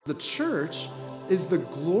The church is the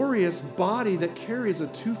glorious body that carries a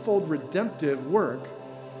twofold redemptive work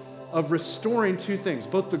of restoring two things,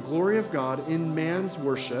 both the glory of God in man's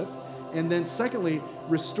worship, and then secondly,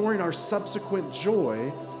 restoring our subsequent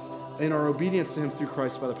joy in our obedience to Him through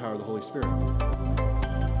Christ by the power of the Holy Spirit.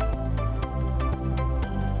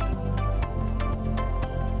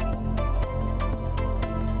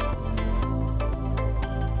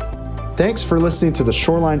 Thanks for listening to the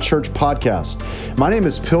Shoreline Church podcast. My name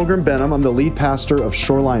is Pilgrim Benham. I'm the lead pastor of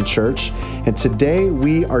Shoreline Church. And today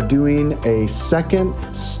we are doing a second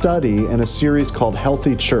study in a series called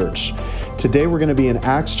Healthy Church. Today we're going to be in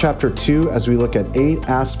Acts chapter 2 as we look at 8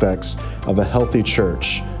 aspects of a healthy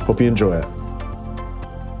church. Hope you enjoy it.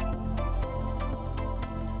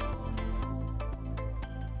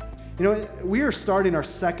 You know, we are starting our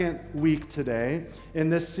second week today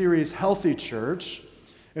in this series, Healthy Church.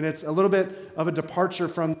 And it's a little bit of a departure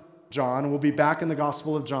from John. We'll be back in the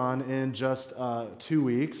Gospel of John in just 2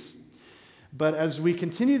 weeks. But as we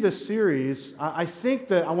continue this series, I think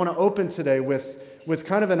that I want to open today with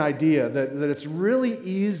kind of an idea that it's really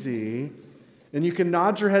easy, and you can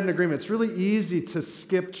nod your head in agreement, it's really easy to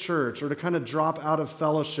skip church or to kind of drop out of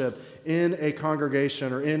fellowship in a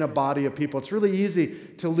congregation or in a body of people. It's really easy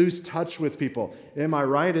to lose touch with people. Am I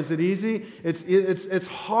right? Is it easy? It's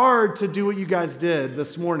hard to do what you guys did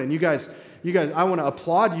this morning. You guys, I want to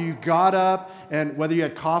applaud you. You got up, and whether you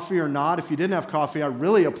had coffee or not, if you didn't have coffee, I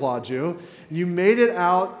really applaud you. You made it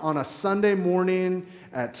out on a Sunday morning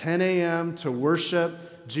at 10 a.m. to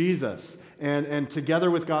worship Jesus and together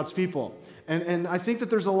with God's people. And I think that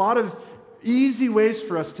there's a lot of easy ways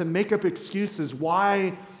for us to make up excuses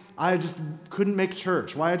why I just couldn't make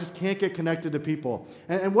church, why I just can't get connected to people.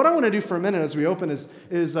 And what I want to do for a minute as we open is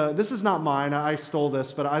this is not mine, I stole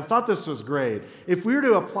this, but I thought this was great. If we were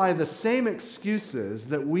to apply the same excuses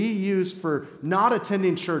that we use for not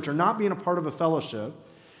attending church or not being a part of a fellowship,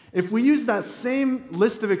 if we use that same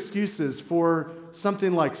list of excuses for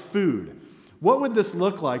something like food, what would this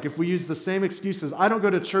look like if we use the same excuses? I don't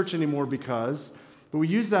go to church anymore because, but we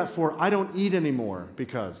use that for I don't eat anymore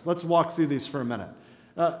because. Let's walk through these for a minute.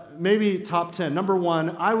 Maybe top 10. Number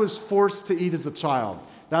 1, I was forced to eat as a child.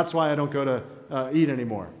 That's why I don't go to eat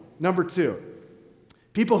anymore. Number 2,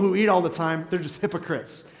 people who eat all the time, they're just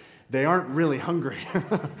hypocrites. They aren't really hungry.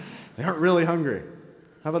 They aren't really hungry.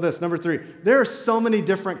 How about this? Number 3, there are so many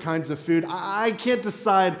different kinds of food. I can't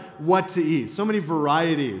decide what to eat. So many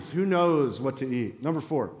varieties. Who knows what to eat? Number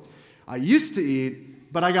 4, I used to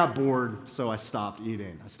eat, but I got bored, so I stopped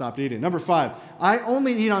eating. Number 5, I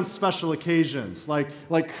only eat on special occasions, like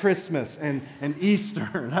Christmas and Easter.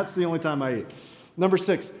 That's the only time I eat. Number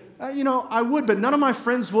 6, I would, but none of my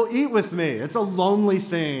friends will eat with me. It's a lonely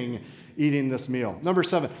thing, eating this meal. Number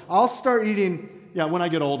 7, I'll start eating, when I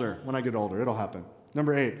get older. It'll happen.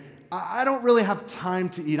 Number 8, I don't really have time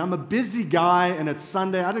to eat. I'm a busy guy, and it's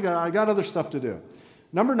Sunday. I got other stuff to do.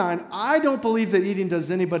 Number 9, I don't believe that eating does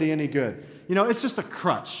anybody any good. It's just a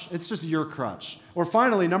crutch. It's just your crutch. Or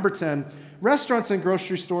finally, number 10, restaurants and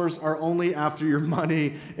grocery stores are only after your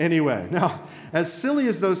money anyway. Now, as silly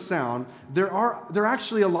as those sound, there are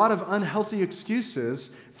actually a lot of unhealthy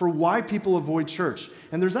excuses for why people avoid church.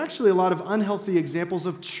 And there's actually a lot of unhealthy examples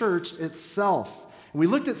of church itself. And we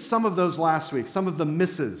looked at some of those last week, some of the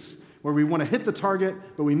misses, where we want to hit the target,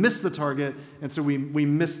 but we miss the target, and so we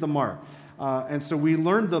miss the mark. And so we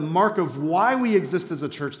learned the mark of why we exist as a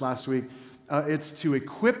church last week. It's to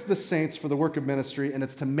equip the saints for the work of ministry, and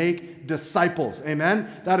it's to make disciples. Amen?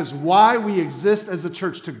 That is why we exist as a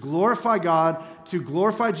church, to glorify God, to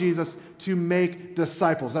glorify Jesus, to make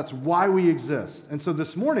disciples. That's why we exist. And so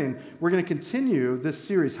this morning, we're going to continue this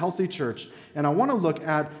series, Healthy Church, and I want to look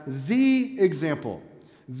at the example,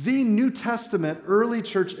 the New Testament early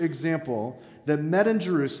church example that met in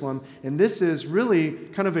Jerusalem, and this is really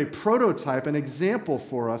kind of a prototype, an example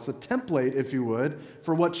for us, a template, if you would,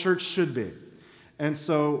 for what church should be. And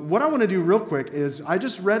so what I want to do real quick is,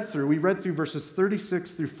 we read through verses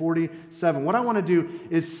 36 through 47. What I want to do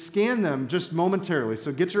is scan them just momentarily.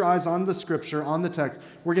 So get your eyes on the scripture, on the text.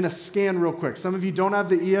 We're going to scan real quick. Some of you don't have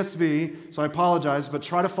the ESV, so I apologize, but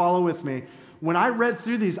try to follow with me. When I read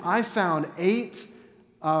through these, I found 8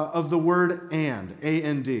 of the word and,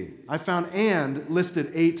 A-N-D. I found and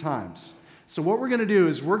listed 8 times. So what we're going to do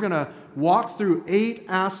is we're going to walk through 8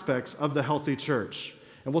 aspects of the healthy church.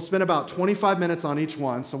 And we'll spend about 25 minutes on each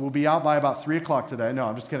one, so we'll be out by about 3 o'clock today. No,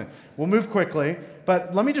 I'm just kidding. We'll move quickly,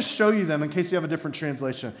 but let me just show you them in case you have a different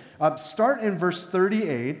translation. Start in verse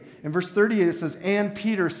 38. In verse 38, it says, "And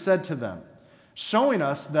Peter said to them," showing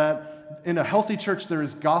us that in a healthy church, there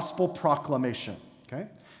is gospel proclamation. Okay?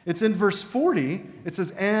 It's in verse 40. It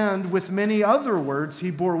says, and with many other words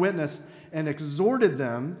he bore witness and exhorted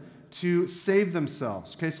them to save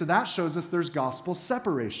themselves. Okay, so that shows us there's gospel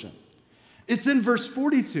separation. It's in verse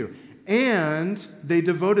 42, and they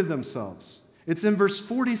devoted themselves. It's in verse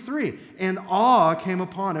 43, and awe came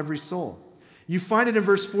upon every soul. You find it in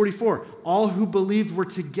verse 44, all who believed were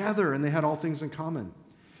together and they had all things in common.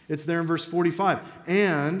 It's there in verse 45,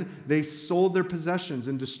 and they sold their possessions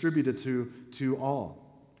and distributed to all.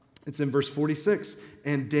 It's in verse 46,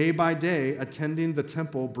 and day by day attending the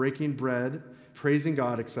temple, breaking bread, praising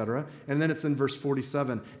God, etc. And then it's in verse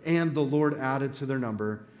 47, and the Lord added to their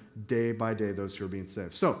number day by day those who are being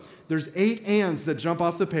saved. So there's 8 ands that jump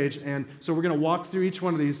off the page, and so we're going to walk through each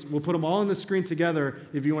one of these. We'll put them all on the screen together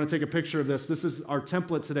if you want to take a picture of this. This is our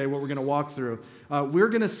template today, what we're going to walk through. We're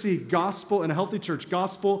going to see gospel in a healthy church,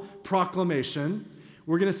 gospel proclamation.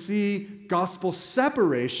 We're going to see gospel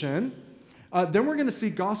separation. Then we're going to see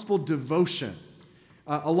gospel devotion.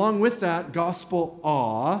 Along with that, gospel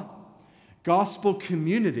awe, gospel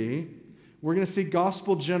community. We're going to see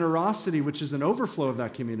gospel generosity, which is an overflow of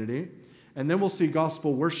that community. And then we'll see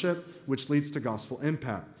gospel worship, which leads to gospel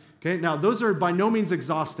impact. Okay, now those are by no means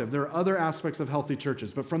exhaustive. There are other aspects of healthy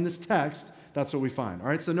churches. But from this text, that's what we find. All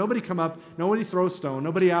right, so nobody come up, nobody throw a stone,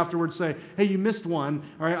 nobody afterwards say, hey, you missed one.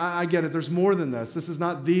 All right, I get it. There's more than this. This is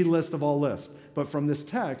not the list of all lists. But from this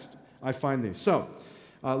text, I find these. So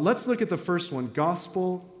let's look at the first one,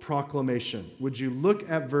 gospel proclamation. Would you look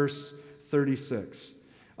at verse 36?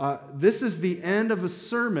 This is the end of a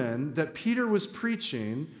sermon that Peter was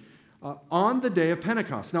preaching on the day of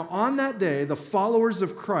Pentecost. Now, on that day, the followers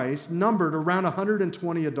of Christ numbered around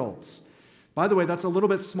 120 adults. By the way, that's a little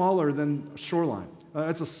bit smaller than Shoreline.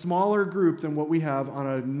 It's a smaller group than what we have on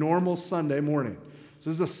a normal Sunday morning. So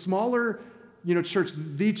this is a smaller church.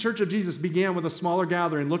 The Church of Jesus began with a smaller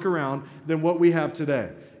gathering, look around, than what we have today.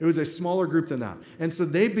 It was a smaller group than that. And so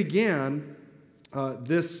they began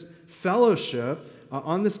this fellowship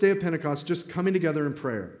on this day of Pentecost, just coming together in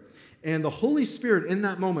prayer. And the Holy Spirit in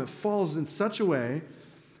that moment falls in such a way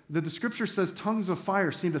that the scripture says tongues of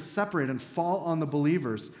fire seem to separate and fall on the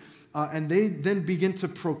believers. And they then begin to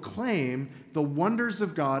proclaim the wonders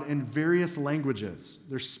of God in various languages.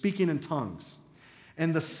 They're speaking in tongues.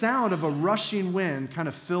 And the sound of a rushing wind kind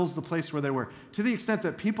of fills the place where they were, to the extent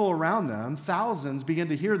that people around them, thousands, begin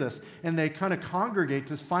to hear this, and they kind of congregate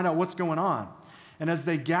to find out what's going on. And as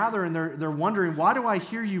they gather and they're wondering, why do I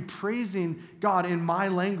hear you praising God in my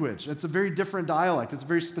language? It's a very different dialect. It's a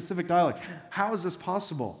very specific dialect. How is this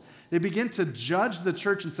possible? They begin to judge the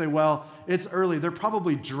church and say, well, it's early. They're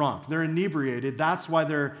probably drunk. They're inebriated. That's why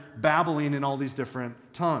they're babbling in all these different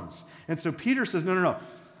tongues. And so Peter says, no,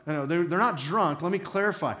 they're not drunk. Let me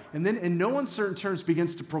clarify. And then in no uncertain terms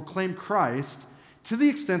begins to proclaim Christ to the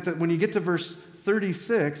extent that when you get to verse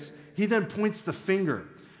 36, he then points the finger.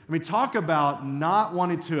 I mean, talk about not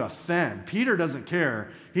wanting to offend. Peter doesn't care.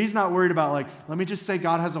 He's not worried about let me just say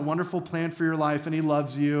God has a wonderful plan for your life and he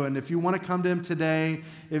loves you. And if you want to come to him today,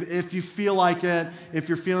 if you feel like it, if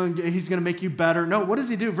you're feeling he's going to make you better. No, what does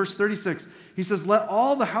he do? Verse 36, he says, let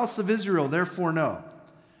all the house of Israel therefore know.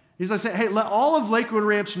 He's like, hey, let all of Lakewood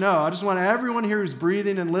Ranch know. I just want everyone here who's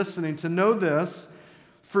breathing and listening to know this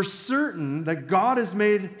for certain that God has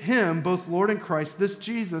made him, both Lord and Christ, this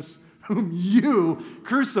Jesus, whom you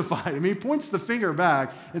crucified. I mean, he points the finger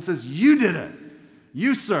back and says, you did it.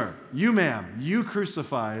 You, sir, you, ma'am, you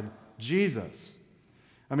crucified Jesus.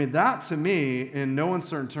 I mean, that to me, in no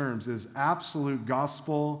uncertain terms, is absolute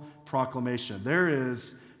gospel proclamation.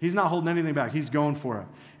 He's not holding anything back. He's going for it.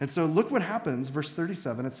 And so look what happens, verse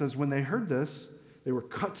 37. It says, when they heard this, they were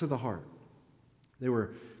cut to the heart. They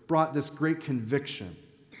were brought this great conviction.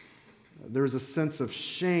 There was a sense of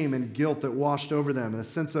shame and guilt that washed over them, and a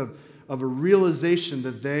sense of a realization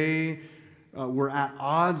that they were at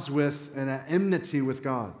odds with and at enmity with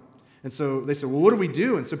God. And so they said, well, what do we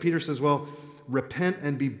do? And so Peter says, well, repent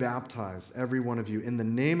and be baptized, every one of you, in the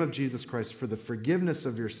name of Jesus Christ for the forgiveness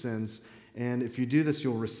of your sins. And if you do this,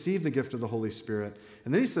 you'll receive the gift of the Holy Spirit.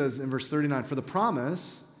 And then he says in verse 39, for the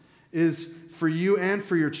promise is for you and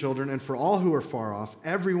for your children and for all who are far off,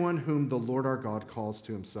 everyone whom the Lord our God calls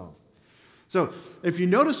to himself. So if you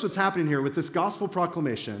notice what's happening here with this gospel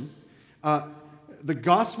proclamation, the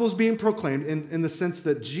gospel is being proclaimed in the sense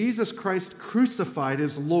that Jesus Christ crucified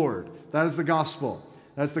is Lord. That is the gospel.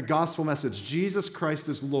 That's the gospel message. Jesus Christ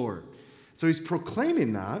is Lord. So he's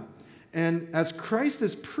proclaiming that. And as Christ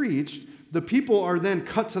is preached, the people are then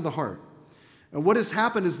cut to the heart. And what has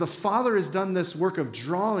happened is the Father has done this work of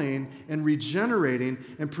drawing and regenerating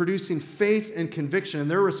and producing faith and conviction.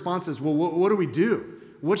 And their response is, well, what do we do?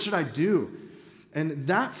 What should I do? And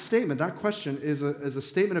that statement, that question, is a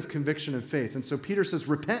statement of conviction and faith. And so Peter says,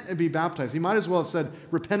 repent and be baptized. He might as well have said,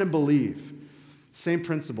 repent and believe. Same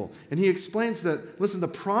principle. And he explains that, listen, the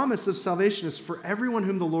promise of salvation is for everyone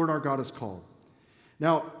whom the Lord our God has called.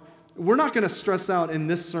 Now, we're not going to stress out in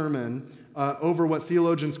this sermon over what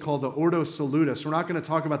theologians call the Ordo Salutis. We're not going to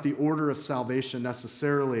talk about the order of salvation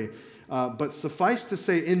necessarily. But suffice to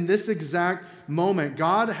say, in this exact moment,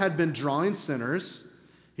 God had been drawing sinners.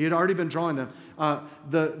 He had already been drawing them.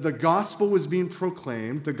 The gospel was being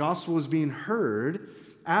proclaimed. The gospel was being heard.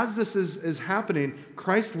 As this is happening,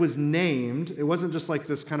 Christ was named. It wasn't just like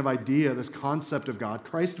this kind of idea, this concept of God.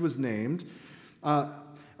 Christ was named.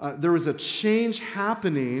 There was a change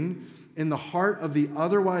happening in the heart of the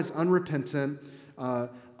otherwise unrepentant,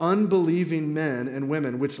 unbelieving men and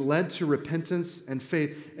women, which led to repentance and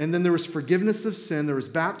faith. And then there was forgiveness of sin, there was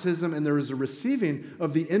baptism, and there was a receiving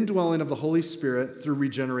of the indwelling of the Holy Spirit through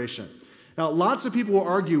regeneration. Now, lots of people will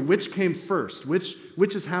argue which came first, which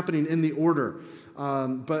is happening in the order.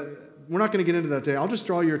 But we're not going to get into that today. I'll just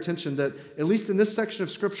draw your attention that, at least in this section of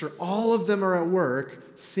Scripture, all of them are at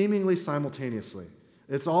work seemingly simultaneously.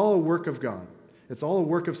 It's all a work of God. It's all a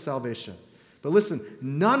work of salvation. But listen,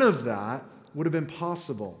 none of that would have been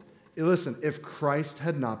possible, listen, if Christ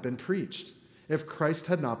had not been preached, if Christ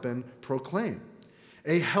had not been proclaimed.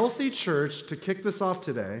 A healthy church, to kick this off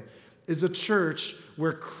today, is a church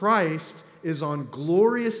where Christ is on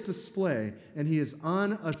glorious display and he is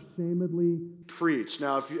unashamedly preached.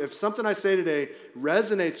 Now, if something I say today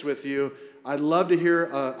resonates with you, I'd love to hear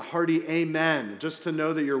a hearty amen, just to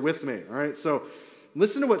know that you're with me, all right? So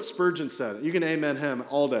listen to what Spurgeon said. You can amen him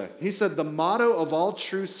all day. He said, the motto of all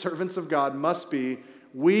true servants of God must be,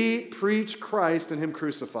 we preach Christ and him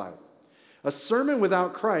crucified. A sermon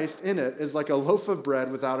without Christ in it is like a loaf of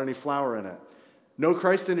bread without any flour in it. No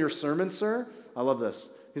Christ in your sermon, sir? I love this.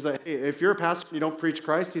 He's like, hey, if you're a pastor and you don't preach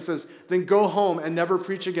Christ, he says, then go home and never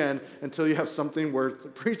preach again until you have something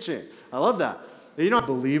worth preaching. I love that. You know,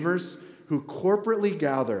 believers who corporately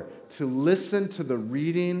gather to listen to the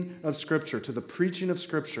reading of Scripture, to the preaching of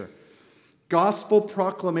Scripture. Gospel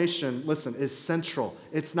proclamation, listen, is central.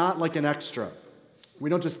 It's not like an extra. We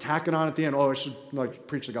don't just tack it on at the end. Oh, I should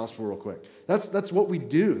preach the gospel real quick. That's what we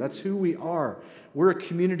do. That's who we are. We're a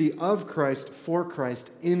community of Christ, for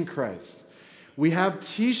Christ, in Christ. We have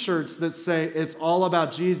t-shirts that say it's all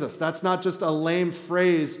about Jesus. That's not just a lame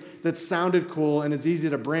phrase that sounded cool and is easy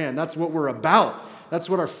to brand. That's what we're about. That's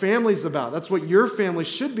what our family's about. That's what your family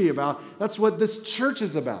should be about. That's what this church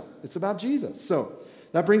is about. It's about Jesus. So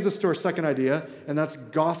that brings us to our second idea, and that's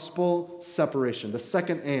gospel separation, the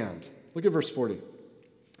second and. Look at verse 40.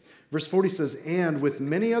 Verse 40 says, and with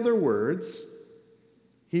many other words,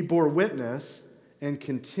 he bore witness and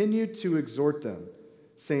continued to exhort them,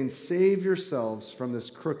 saying, save yourselves from this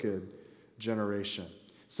crooked generation.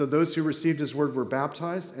 So those who received his word were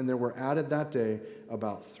baptized, and there were added that day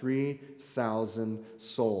about 3,000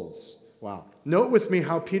 souls. Wow. Note with me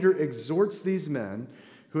how Peter exhorts these men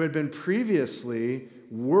who had been previously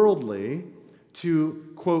worldly to,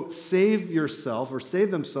 quote, save yourself or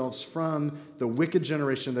save themselves from the wicked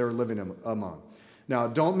generation they were living among. Now,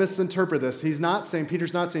 don't misinterpret this. Peter's not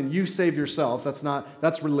saying you save yourself.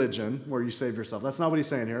 That's religion, where you save yourself. That's not what he's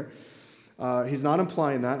saying here. He's not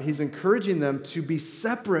implying that. He's encouraging them to be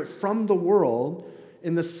separate from the world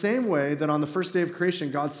in the same way that on the first day of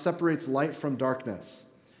creation, God separates light from darkness.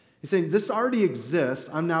 He's saying, this already exists.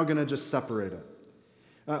 I'm now going to just separate it.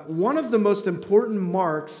 One of the most important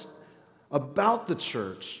marks about the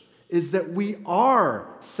church is that we are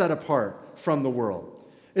set apart from the world.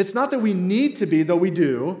 It's not that we need to be, though we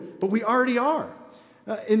do, but we already are.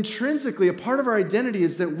 Intrinsically, a part of our identity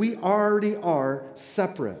is that we already are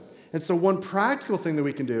separate. And so one practical thing that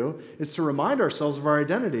we can do is to remind ourselves of our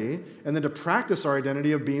identity and then to practice our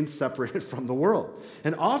identity of being separated from the world.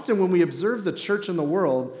 And often when we observe the church and the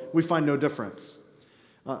world, we find no difference.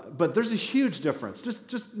 But there's a huge difference.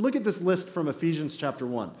 Just look at this list from Ephesians chapter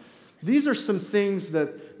 1. These are some things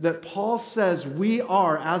that Paul says we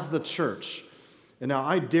are as the church. And now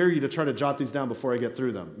I dare you to try to jot these down before I get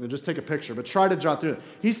through them. And just take a picture, but try to jot through them.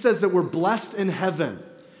 He says that we're blessed in heaven,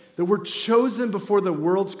 that we're chosen before the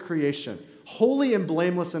world's creation, holy and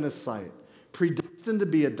blameless in his sight, predestined to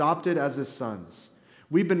be adopted as his sons.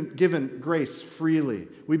 We've been given grace freely.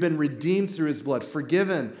 We've been redeemed through his blood,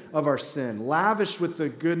 forgiven of our sin, lavished with the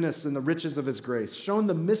goodness and the riches of his grace, shown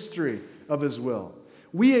the mystery of his will.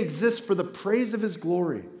 We exist for the praise of his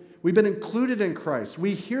glory. We've been included in Christ.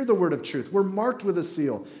 We hear the word of truth. We're marked with a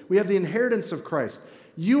seal. We have the inheritance of Christ.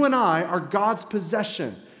 You and I are God's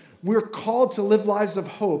possession. We're called to live lives of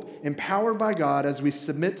hope, empowered by God as we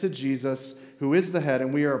submit to Jesus, who is the head,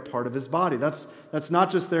 and we are a part of his body. That's not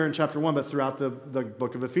just there in chapter 1, but throughout the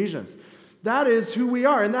book of Ephesians. That is who we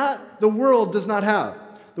are, and that the world does not have.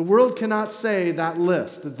 The world cannot say that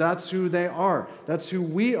list, that that's who they are. That's who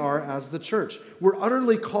we are as the church. We're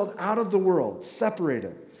utterly called out of the world,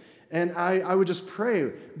 separated. And I would just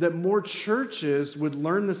pray that more churches would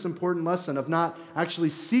learn this important lesson of not actually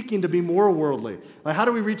seeking to be more worldly. Like, how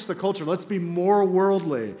do we reach the culture? Let's be more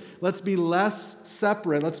worldly. Let's be less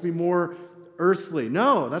separate. Let's be more earthly.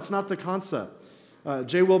 No, that's not the concept.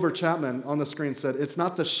 J. Wilbur Chapman on the screen said, it's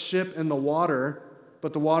not the ship in the water,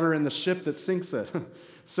 but the water in the ship that sinks it.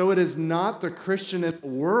 So it is not the Christian in the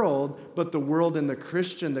world, but the world in the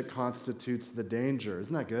Christian that constitutes the danger.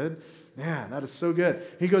 Isn't that good? Man, that is so good.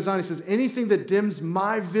 He goes on, he says, anything that dims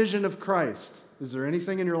my vision of Christ, is there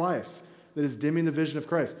anything in your life that is dimming the vision of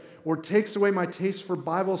Christ? Or takes away my taste for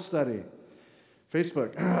Bible study,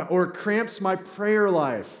 Facebook, or cramps my prayer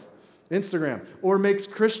life, Instagram, or makes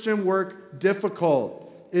Christian work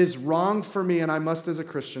difficult, is wrong for me, and I must, as a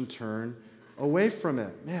Christian, turn away from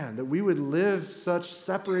it. Man, that we would live such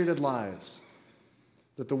separated lives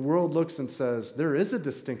that the world looks and says, there is a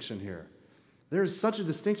distinction here. There is such a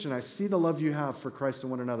distinction. I see the love you have for Christ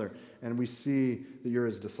and one another, and we see that you're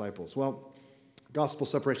his disciples. Well, gospel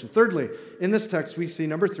separation. Thirdly, in this text, we see,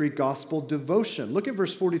 number 3, gospel devotion. Look at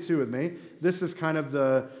verse 42 with me. This is kind of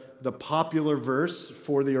the popular verse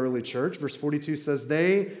for the early church. Verse 42 says,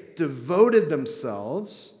 they devoted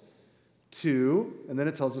themselves to, and then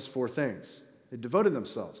it tells us 4 things. They devoted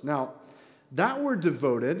themselves. Now, that word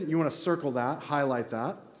devoted, you want to circle that, highlight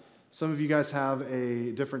that. Some of you guys have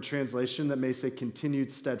a different translation that may say continued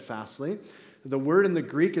steadfastly. The word in the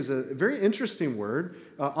Greek is a very interesting word.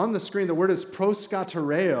 On the screen, the word is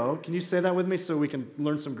proskatereo. Can you say that with me so we can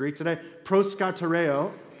learn some Greek today?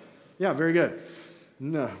 Proskatereo. Yeah, very good.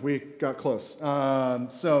 No, we got close.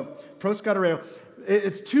 So proskatereo.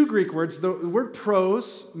 It's 2 Greek words. The word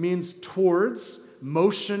pros means towards,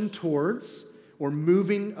 motion towards, or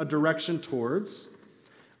moving a direction towards.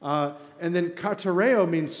 And then katereo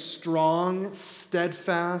means strong,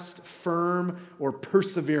 steadfast, firm, or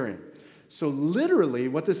persevering. So literally,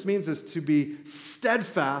 what this means is to be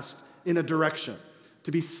steadfast in a direction,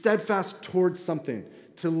 to be steadfast towards something,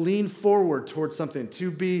 to lean forward towards something,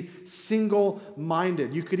 to be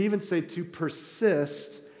single-minded. You could even say to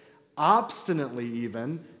persist obstinately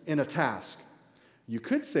even in a task. You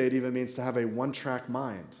could say it even means to have a one-track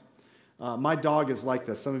mind. My dog is like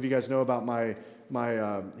this. Some of you guys know about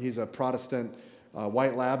he's a Protestant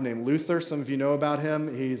white lab named Luther. Some of you know about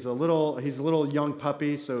him. He's a little young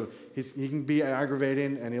puppy, so he can be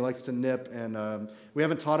aggravating, and he likes to nip. And we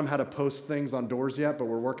haven't taught him how to post things on doors yet, but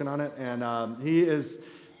we're working on it. And he is,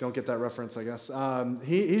 don't get that reference, I guess.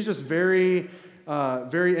 He's just very,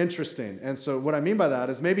 very interesting. And so what I mean by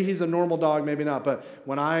that is maybe he's a normal dog, maybe not. But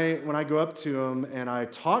when I go up to him and I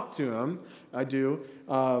talk to him,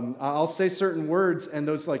 I'll say certain words, and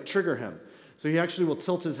those trigger him. So he actually will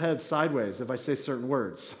tilt his head sideways if I say certain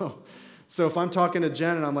words. So if I'm talking to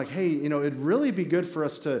Jen and I'm like, hey, it'd really be good for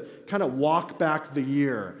us to kind of walk back the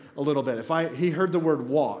year a little bit. He heard the word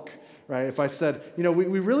walk, right? If I said, we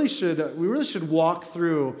really should walk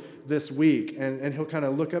through this week, and he'll kind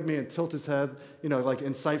of look at me and tilt his head,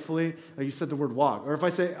 insightfully, like you said the word walk. Or if I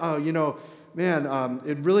say, man,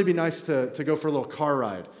 it'd really be nice to go for a little car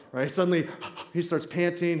ride, right? Suddenly he starts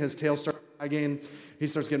panting, his tail starts wagging. He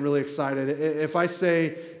starts getting really excited. If I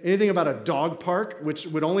say anything about a dog park, which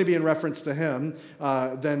would only be in reference to him,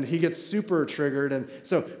 then he gets super triggered. And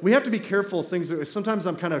so we have to be careful. Sometimes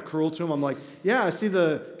I'm kind of cruel to him. I'm like, yeah, I see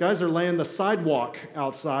the guys are laying the sidewalk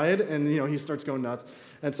outside, and he starts going nuts.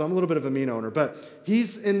 And so I'm a little bit of a mean owner. But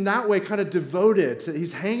he's in that way kind of devoted.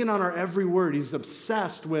 He's hanging on our every word. He's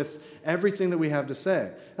obsessed with everything that we have to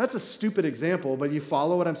say. That's a stupid example, but you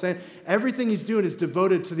follow what I'm saying? Everything he's doing is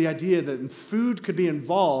devoted to the idea that food could be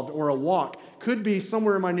involved or a walk could be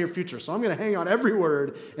somewhere in my near future. So I'm going to hang on every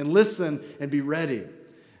word and listen and be ready.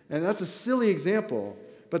 And that's a silly example,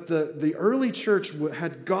 but the early church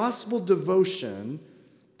had gospel devotion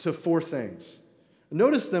to 4 things.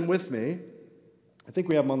 Notice them with me. I think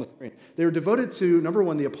we have them on the screen. They were devoted to, number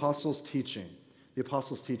 1, the apostles' teaching. The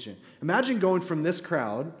apostles' teaching. Imagine going from this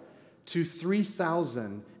crowd to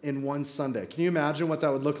 3,000 in one Sunday. Can you imagine what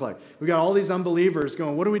that would look like? We got all these unbelievers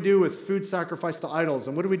going, what do we do with food sacrificed to idols?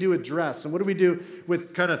 And what do we do with dress? And what do we do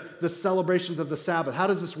with kind of the celebrations of the Sabbath? How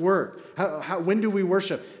does this work? When do we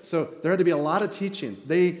worship? So there had to be a lot of teaching.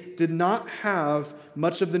 They did not have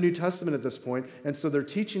much of the New Testament at this point, and so their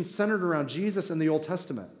teaching centered around Jesus and the Old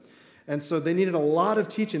Testament. And so they needed a lot of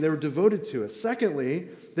teaching. They were devoted to it. Secondly,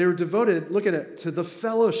 they were devoted, look at it, to the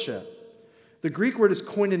fellowship. The Greek word is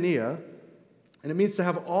koinonia, And it means to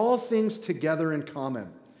have all things together in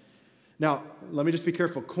common. Now, let me just be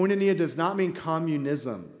careful. Koinonia does not mean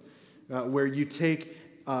communism, where you take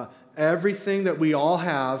everything that we all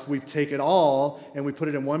have, we take it all, and we put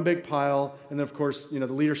it in one big pile, and then, of course, the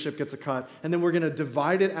leadership gets a cut, and then we're going to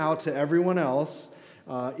divide it out to everyone else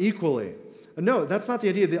equally. No, that's not the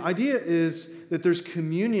idea. The idea is that there's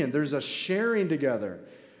communion, there's a sharing together,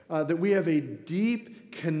 that we have a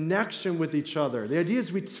deep connection with each other. The idea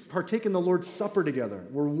is we partake in the Lord's Supper together.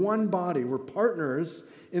 We're one body, we're partners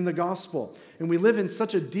in the gospel, and we live in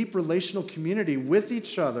such a deep relational community with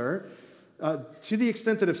each other to the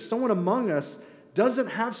extent that if someone among us doesn't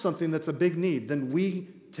have something that's a big need, then we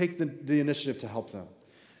take the initiative to help them.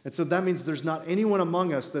 And so that means there's not anyone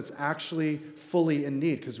among us that's actually fully in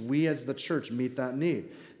need, because we as the church meet that need.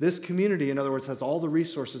 This community, in other words, has all the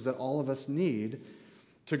resources that all of us need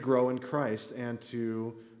to grow in Christ and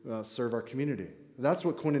to serve our community. That's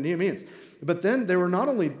what koinonia means. But then they were not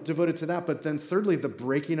only devoted to that, but then thirdly, the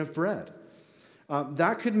breaking of bread.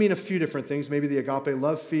 That could mean a few different things, maybe the agape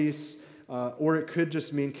love feast, or it could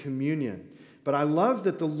just mean communion. But I love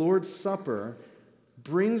that the Lord's Supper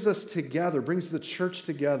brings us together, brings the church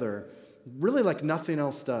together, really like nothing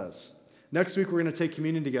else does. Next week, we're going to take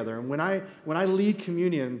communion together. And when I lead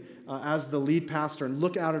communion as the lead pastor and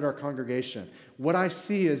look out at our congregation, what I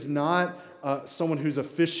see is not someone who's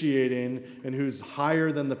officiating and who's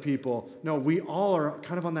higher than the people. No, we all are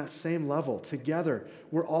kind of on that same level together.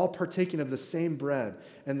 We're all partaking of the same bread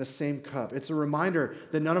and the same cup. It's a reminder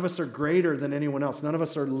that none of us are greater than anyone else. None of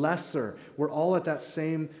us are lesser. We're all at that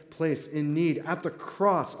same place in need. At the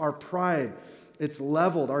cross, our pride, it's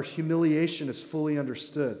leveled. Our humiliation is fully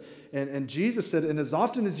understood. And Jesus said, and as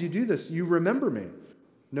often as you do this, you remember me.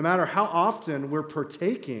 No matter how often we're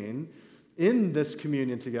partaking in this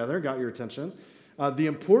communion together, got your attention, the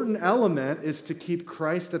important element is to keep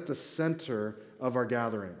Christ at the center of our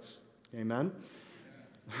gatherings. Amen?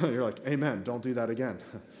 You're like, amen, don't do that again.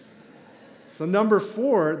 So number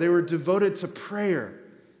 4, they were devoted to prayer.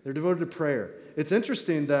 They're devoted to prayer. It's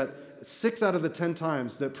interesting that 6 out of the 10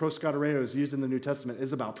 times that proskartereo is used in the New Testament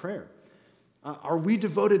is about prayer. Are we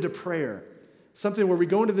devoted to prayer? Something where we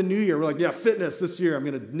go into the new year, we're like, yeah, fitness this year, I'm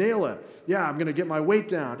going to nail it. Yeah, I'm going to get my weight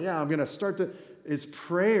down. Yeah, I'm going to start to... Is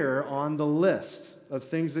prayer on the list of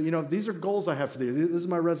things that, these are goals I have for the year. This is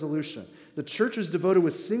my resolution. The church is devoted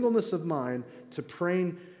with singleness of mind to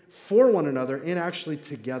praying for one another and actually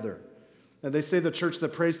together. And they say the church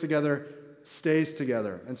that prays together stays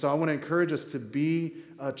together. And so I want to encourage us to be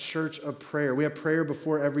a church of prayer. We have prayer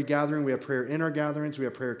before every gathering. We have prayer in our gatherings. We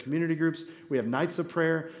have prayer community groups. We have nights of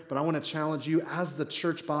prayer. But I want to challenge you as the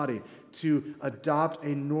church body to adopt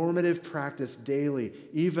a normative practice daily,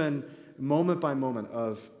 even moment by moment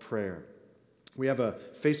of prayer. We have a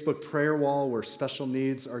Facebook prayer wall where special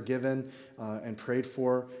needs are given and prayed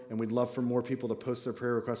for, and we'd love for more people to post their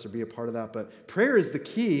prayer requests or be a part of that. But prayer is the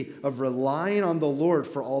key of relying on the Lord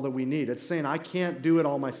for all that we need. It's saying, I can't do it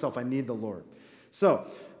all myself. I need the Lord. So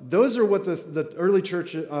those are what the early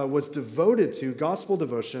church was devoted to, gospel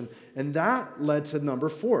devotion, and that led to number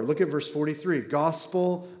 4. Look at verse 43,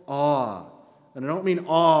 gospel awe. And I don't mean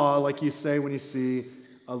awe like you say when you see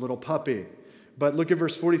a little puppy. But look at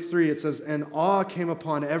verse 43. It says, and awe came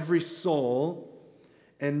upon every soul,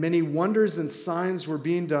 and many wonders and signs were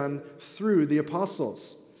being done through the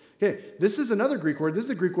apostles. Okay, this is another Greek word. This is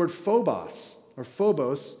the Greek word phobos, or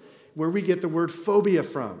phobos, where we get the word phobia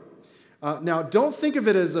from. Now, don't think of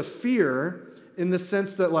it as a fear in the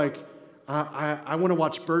sense that, like, I want to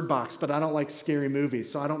watch Bird Box, but I don't like scary movies,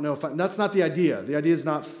 so I don't know if that's not the idea. The idea is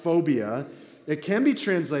not phobia. It can be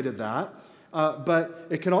translated that. But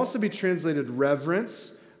it can also be translated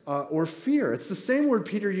reverence or fear. It's the same word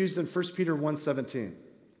Peter used in 1 Peter 1:17.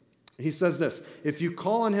 He says this, if you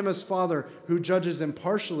call on him as Father who judges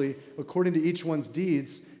impartially according to each one's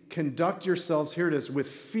deeds, conduct yourselves, here it is, with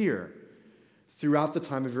fear throughout the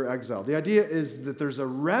time of your exile. The idea is that there's a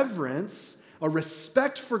reverence, a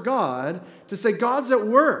respect for God to say God's at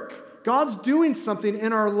work. God's doing something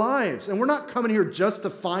in our lives. And we're not coming here just to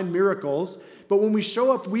find miracles. But when we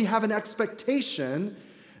show up, we have an expectation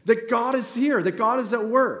that God is here, that God is at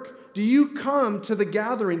work. Do you come to the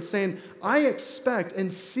gathering saying, I expect and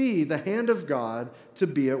see the hand of God to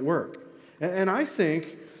be at work? And I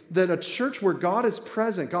think that a church where God is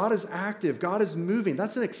present, God is active, God is moving,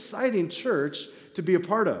 that's an exciting church to be a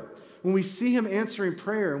part of. When we see him answering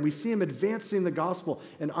prayer and we see him advancing the gospel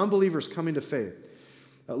and unbelievers coming to faith.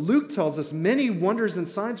 Luke tells us many wonders and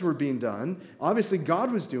signs were being done. Obviously,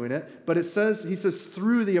 God was doing it, but he says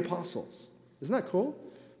through the apostles. Isn't that cool?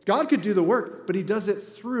 God could do the work, but he does it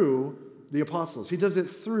through the apostles. He does it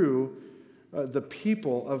through the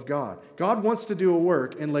people of God. God wants to do a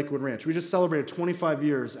work in Lakewood Ranch. We just celebrated 25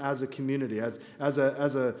 years as a community, as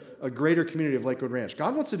a greater community of Lakewood Ranch.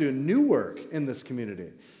 God wants to do a new work in this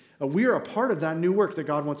community. We are a part of that new work that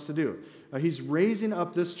God wants to do. He's raising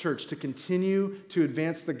up this church to continue to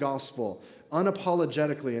advance the gospel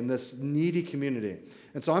unapologetically in this needy community.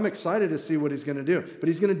 And so I'm excited to see what he's going to do. But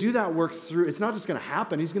he's going to do that work through, it's not just going to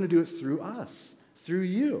happen, he's going to do it through us, through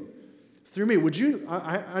you, through me. Would you,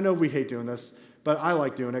 I know we hate doing this, but I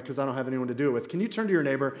like doing it because I don't have anyone to do it with. Can you turn to your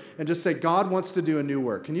neighbor and just say, God wants to do a new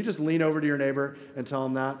work? Can you just lean over to your neighbor and tell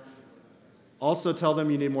him that? Also tell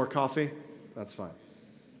them you need more coffee. That's fine.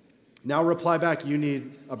 Now reply back, you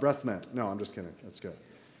need a breath mint. No, I'm just kidding. That's good.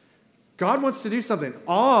 God wants to do something.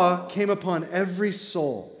 Awe came upon every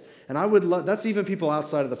soul. And I would love, that's even people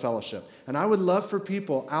outside of the fellowship. And I would love for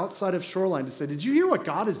people outside of Shoreline to say, did you hear what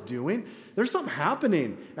God is doing? There's something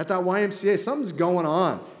happening at that YMCA. Something's going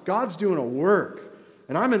on. God's doing a work.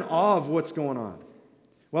 And I'm in awe of what's going on.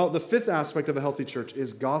 Well, the fifth aspect of a healthy church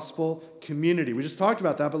is gospel community. We just talked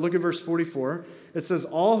about that, but look at verse 44. It says,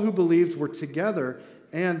 all who believed were together,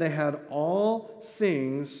 and they had all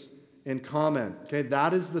things in common. Okay,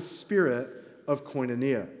 that is the spirit of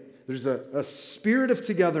koinonia. There's a spirit of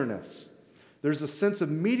togetherness. There's a sense of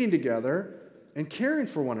meeting together and caring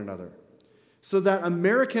for one another. So that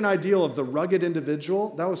American ideal of the rugged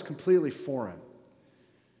individual, that was completely foreign.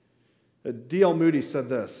 D.L. Moody said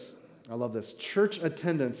this. I love this. Church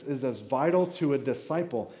attendance is as vital to a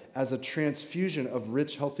disciple as a transfusion of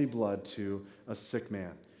rich, healthy blood to a sick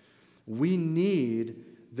man. We need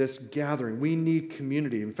this gathering. We need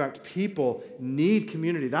community. In fact, people need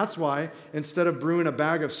community. That's why instead of brewing a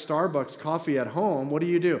bag of Starbucks coffee at home, what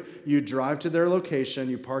do? You drive to their location,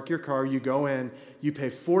 you park your car, you go in, you pay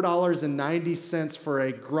 $4.90 for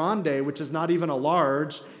a grande, which is not even a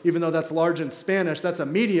large, even though that's large in Spanish, that's a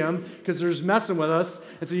medium, because they're just messing with us.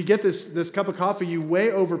 And so you get this cup of coffee you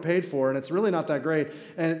way overpaid for, and it's really not that great.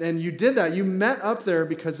 And you did that. You met up there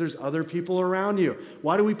because there's other people around you.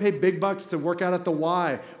 Why do we pay big bucks to work out at the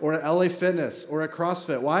Y or at LA Fitness or at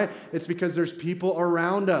CrossFit? Why? It's because there's people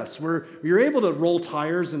around us. You're able to roll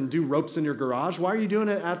tires and do ropes in your garage. Why are you doing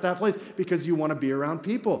it at that place? Because you want to be around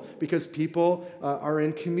people, because people are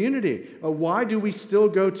in community. Why do we still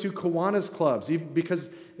go to Kiwanis clubs?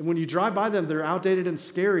 Because when you drive by them, they're outdated and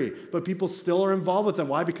scary, but people still are involved with them.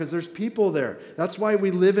 Why? Because there's people there. That's why we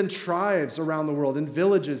live in tribes around the world, in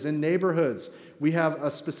villages, in neighborhoods. We have a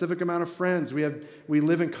specific amount of friends. We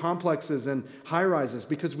live in complexes and high-rises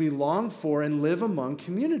because we long for and live among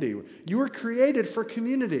community. You were created for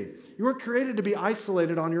community. You weren't created to be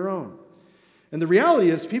isolated on your own. And the reality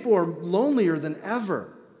is people are lonelier than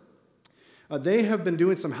ever. They have been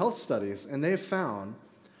doing some health studies, and they have found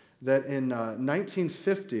that in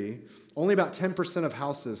 1950, only about 10% of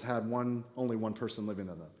houses had only one person living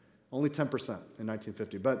in them. Only 10% in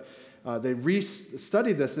 1950. But they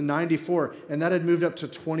re-studied this in 94, and that had moved up to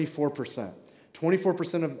 24%.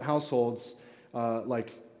 24% of households,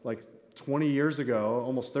 like 20 years ago,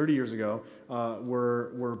 almost 30 years ago,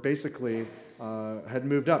 were basically had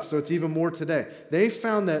moved up. So it's even more today. They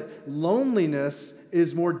found that loneliness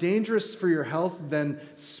is more dangerous for your health than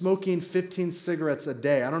smoking 15 cigarettes a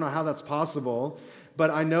day. I don't know how that's possible, but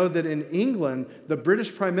I know that in England, the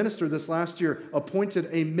British Prime Minister this last year appointed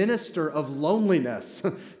a minister of loneliness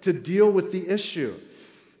to deal with the issue.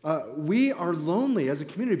 We are lonely as a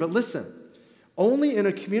community, but listen, only in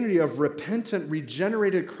a community of repentant,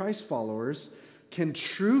 regenerated Christ followers can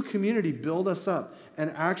true community build us up and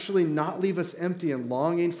actually not leave us empty and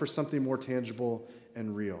longing for something more tangible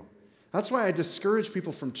and real. That's why I discourage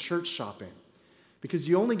people from church shopping, because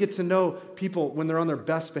you only get to know people when they're on their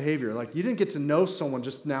best behavior. Like, you didn't get to know someone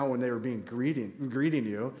just now when they were greeting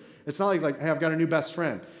you. It's not like, hey, I've got a new best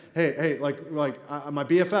friend. Hey, my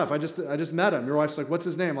BFF, I just met him. Your wife's like, what's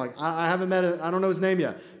his name? Like, I haven't met him. I don't know his name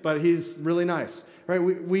yet, but he's really nice. Right?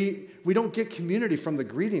 We don't get community from the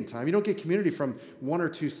greeting time. You don't get community from 1 or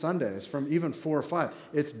 2 Sundays, from even 4 or 5.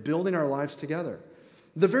 It's building our lives together.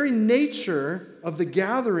 The very nature of the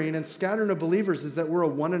gathering and scattering of believers is that we're a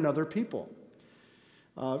one another people.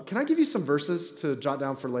 Can I give you some verses to jot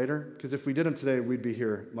down for later? Because if we did them today, we'd be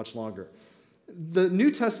here much longer. The New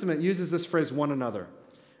Testament uses this phrase, one another.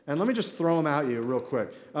 And let me just throw them at you real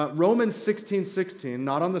quick. Romans 16:16,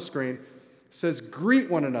 not on the screen, says,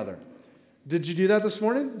 greet one another. Did you do that this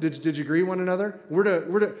morning? Did you greet one another? We're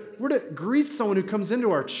to greet someone who comes into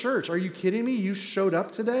our church. Are you kidding me? You showed up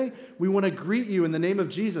today? We want to greet you in the name of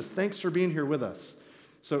Jesus. Thanks for being here with us.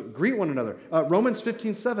 So greet one another. Romans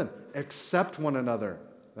 15:7, accept one another.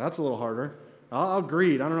 That's a little harder. I'll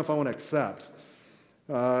greet. I don't know if I want to accept.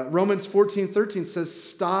 Romans 14:13 says,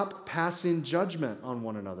 stop passing judgment on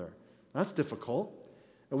one another. That's difficult.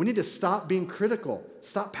 And we need to stop being critical,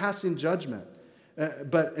 stop passing judgment.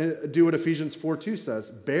 But do what Ephesians 4:2 says,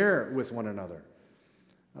 bear with one another.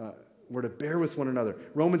 We're to bear with one another.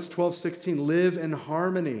 Romans 12:16, live in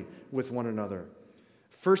harmony with one another.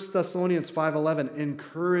 1 Thessalonians 5:11,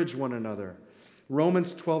 encourage one another.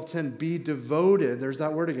 Romans 12:10, be devoted, there's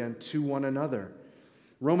that word again, to one another.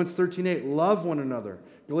 Romans 13:8, love one another.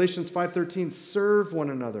 Galatians 5:13, serve one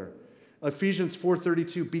another. Ephesians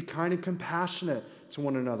 4:32, be kind and compassionate to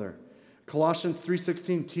one another. Colossians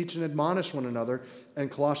 3:16, teach and admonish one another.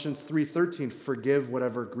 And Colossians 3:13, forgive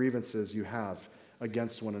whatever grievances you have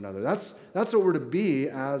against one another. That's what we're to be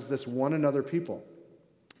as this one another people.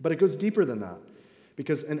 But it goes deeper than that,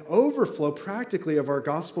 because an overflow practically of our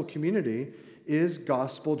gospel community is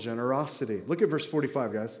gospel generosity. Look at verse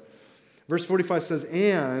 45, guys. Verse 45 says,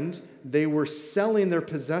 and they were selling their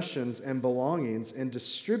possessions and belongings and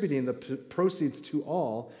distributing the proceeds to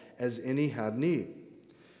all as any had need.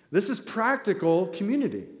 This is practical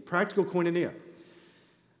community, practical koinonia.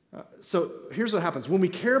 So here's what happens. When we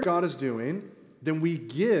care what God is doing, then we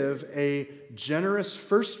give a generous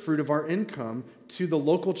first fruit of our income to the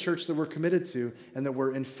local church that we're committed to and that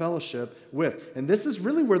we're in fellowship with. And this is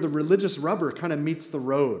really where the religious rubber kind of meets the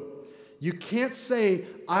road. You can't say,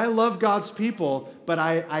 I love God's people, but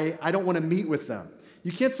I don't want to meet with them.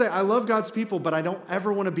 You can't say, I love God's people, but I don't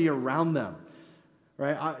ever want to be around them.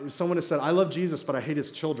 Right? Someone has said, I love Jesus, but I hate his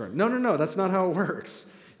children. No, that's not how it works.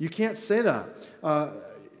 You can't say that.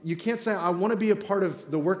 You can't say, I want to be a part of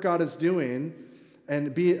the work God is doing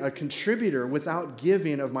and be a contributor without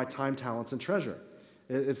giving of my time, talents, and treasure.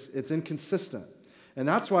 It's inconsistent. And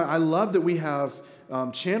that's why I love that we have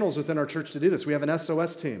channels within our church to do this. We have an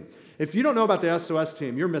SOS team. If you don't know about the SOS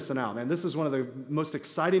team, you're missing out, man. This is one of the most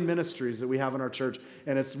exciting ministries that we have in our church,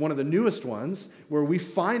 and it's one of the newest ones where we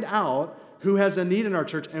find out who has a need in our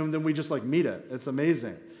church, and then we just meet it. It's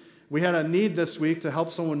amazing. We had a need this week to help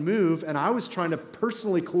someone move, and I was trying to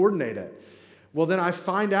personally coordinate it. Well, then I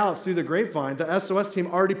find out through the grapevine, the SOS team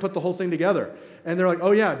already put the whole thing together. And they're like,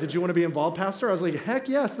 oh yeah, did you want to be involved, Pastor? I was like, heck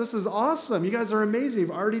yes, this is awesome. You guys are amazing.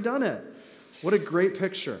 You've already done it. What a great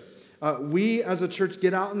picture. We as a church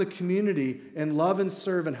get out in the community and love and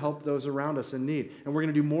serve and help those around us in need. And we're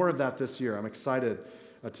going to do more of that this year. I'm excited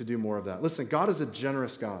to do more of that. Listen, God is a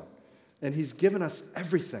generous God, and he's given us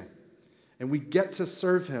everything. And we get to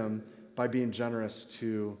serve him by being generous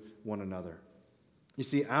to one another. You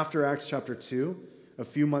see, after Acts chapter 2, a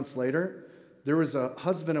few months later, there was a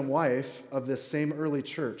husband and wife of this same early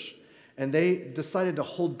church, and they decided to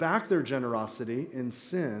hold back their generosity in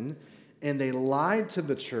sin, and they lied to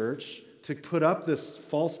the church to put up this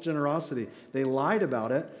false generosity. They lied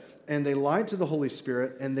about it, and they lied to the Holy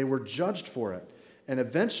Spirit, and they were judged for it. And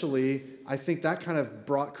eventually, I think that kind of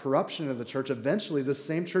brought corruption into the church. Eventually, this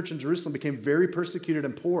same church in Jerusalem became very persecuted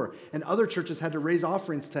and poor, and other churches had to raise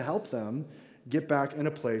offerings to help them get back in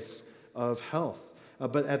a place of health.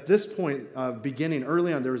 But at this point, beginning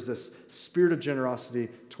early on, there was this spirit of generosity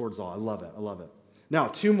towards all. I love it. Now,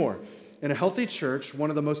 two more. In a healthy church,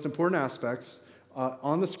 one of the most important aspects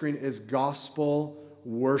on the screen is gospel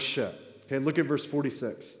worship. Okay, look at verse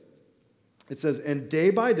 46. It says, and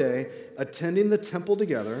day by day, attending the temple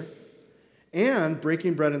together and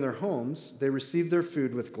breaking bread in their homes, they received their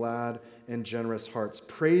food with glad and generous hearts,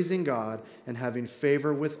 praising God and having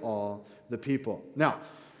favor with all the people. Now,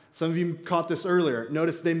 some of you caught this earlier.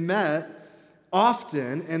 Notice they met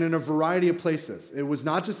often and in a variety of places. It was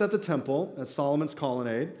not just at the temple, at Solomon's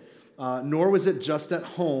colonnade, nor was it just at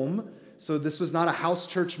home. So this was not a house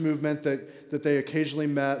church movement that they occasionally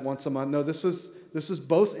met once a month. No, this was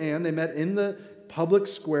both and. They met in the public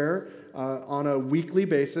square on a weekly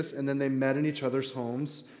basis, and then they met in each other's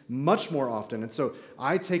homes much more often. And so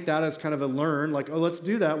I take that as kind of a learn, like, oh, let's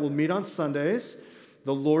do that. We'll meet on Sundays,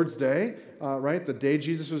 the Lord's Day, right? The day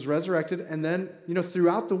Jesus was resurrected. And then,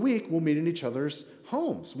 throughout the week, we'll meet in each other's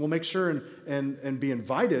homes. We'll make sure and be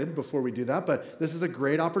invited before we do that. But this is a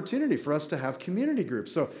great opportunity for us to have community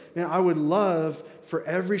groups. So, man, I would love for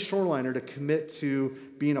every Shoreliner to commit to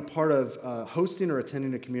being a part of hosting or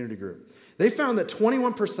attending a community group. They found that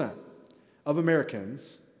 21% of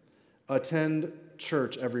Americans attend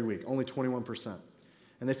church every week, only 21%.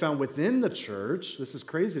 And they found within the church, this is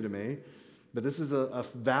crazy to me, but this is a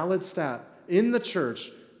valid stat, in the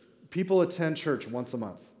church, people attend church once a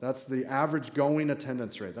month. That's the average going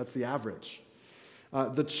attendance rate. That's the average.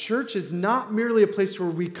 The church is not merely a place where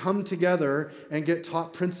we come together and get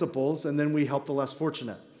taught principles and then we help the less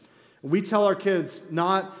fortunate. We tell our kids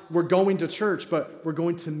not we're going to church, but we're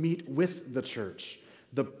going to meet with the church.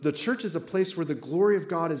 The church is a place where the glory of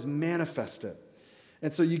God is manifested.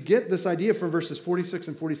 And so you get this idea from verses 46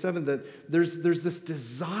 and 47 that there's this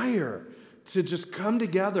desire to just come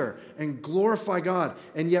together and glorify God.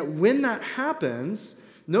 And yet when that happens,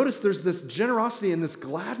 notice there's this generosity and this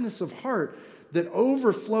gladness of heart that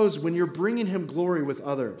overflows when you're bringing him glory with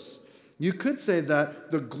others. You could say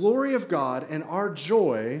that the glory of God and our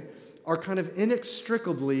joy are kind of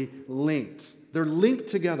inextricably linked. They're linked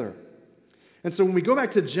together. And so when we go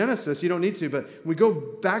back to Genesis, you don't need to, but when we go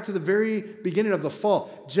back to the very beginning of the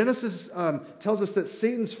fall, Genesis tells us that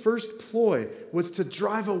Satan's first ploy was to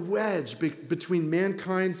drive a wedge between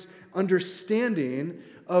mankind's understanding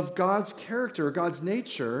of God's character, God's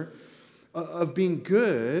nature, of being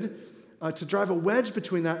good, to drive a wedge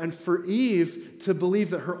between that, and for Eve to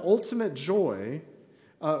believe that her ultimate joy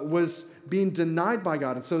was being denied by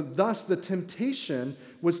God. And so thus the temptation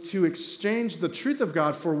was to exchange the truth of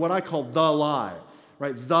God for what I call the lie,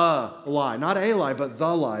 right? The lie, not a lie, but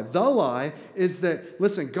the lie. The lie is that,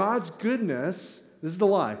 listen, God's goodness, this is the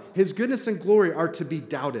lie, his goodness and glory are to be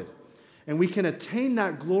doubted. And we can attain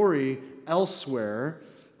that glory elsewhere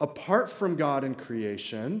apart from God in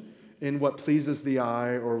creation, in what pleases the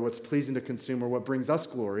eye or what's pleasing to consume or what brings us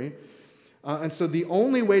glory. And so the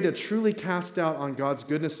only way to truly cast doubt on God's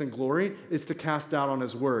goodness and glory is to cast doubt on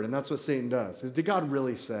his word. And that's what Satan does. Did God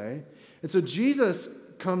really say? And so Jesus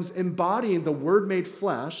comes embodying the word made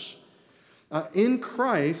flesh. In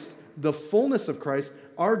Christ, the fullness of Christ,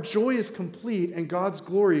 our joy is complete and God's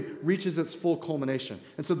glory reaches its full culmination.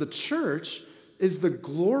 And so the church is the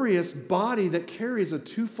glorious body that carries a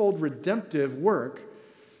twofold redemptive work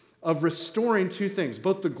of restoring two things,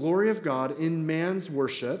 both the glory of God in man's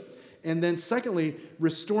worship, and then secondly,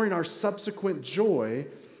 restoring our subsequent joy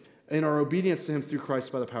in our obedience to him through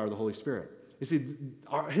Christ by the power of the Holy Spirit. You see,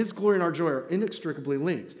 his glory and our joy are inextricably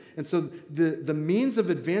linked. And so the means of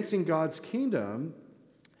advancing God's kingdom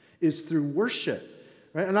is through worship.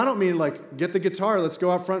 Right? And I don't mean like, get the guitar, let's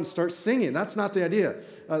go out front and start singing. That's not the idea.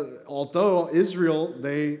 Although Israel,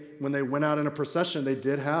 when they went out in a procession, they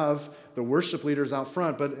did have the worship leaders out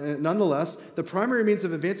front. But nonetheless, the primary means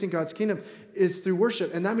of advancing God's kingdom is through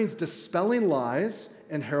worship. And that means dispelling lies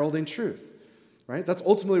and heralding truth. Right? That's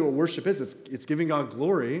ultimately what worship is. It's giving God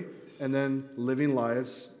glory and then living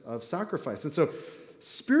lives of sacrifice. And so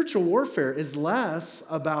spiritual warfare is less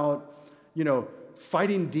about,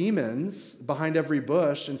 fighting demons behind every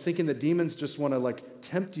bush and thinking that demons just want to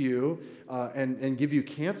tempt you and give you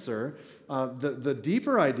cancer. The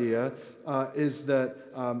deeper idea is that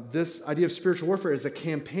this idea of spiritual warfare is a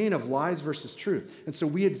campaign of lies versus truth. And so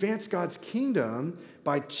we advance God's kingdom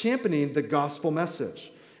by championing the gospel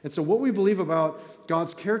message. And so what we believe about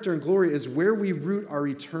God's character and glory is where we root our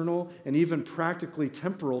eternal and even practically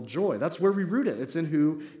temporal joy. That's where we root it. It's in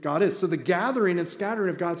who God is. So the gathering and scattering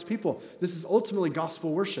of God's people, this is ultimately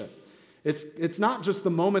gospel worship. It's not just the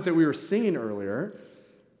moment that we were singing earlier,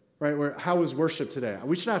 right? Where how was worship today?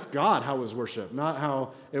 We should ask God how was worship, not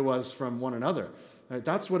how it was from one another. Right?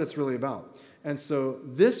 That's what it's really about. And so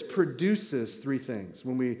this produces three things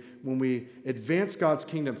when we advance God's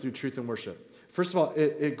kingdom through truth and worship. First of all,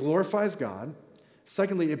 it glorifies God.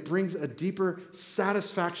 Secondly, it brings a deeper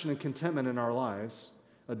satisfaction and contentment in our lives,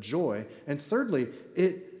 a joy. And thirdly,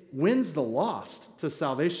 it wins the lost to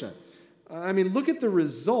salvation. I mean, look at the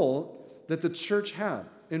result that the church had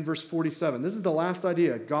in verse 47. This is the last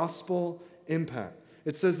idea, gospel impact.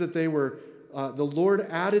 It says that they were, the Lord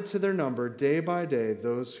added to their number day by day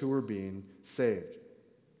those who were being saved.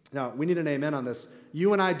 Now, we need an amen on this.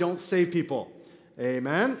 You and I don't save people.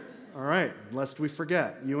 Amen? All right, lest we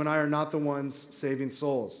forget, you and I are not the ones saving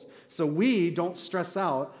souls. So we don't stress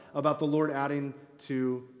out about the Lord adding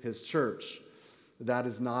to his church. That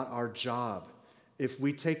is not our job. If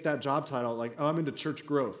we take that job title, like, I'm into church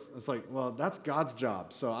growth, it's like, well, that's God's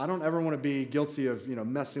job. So I don't ever want to be guilty of,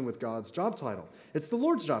 messing with God's job title. It's the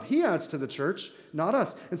Lord's job. He adds to the church, not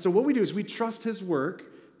us. And so what we do is we trust his work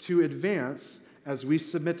to advance as we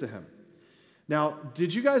submit to him. Now,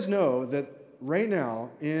 did you guys know that right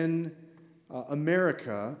now, in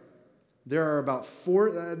America, there are about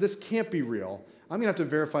this can't be real. I'm going to have to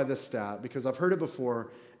verify this stat because I've heard it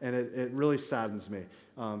before, and it really saddens me.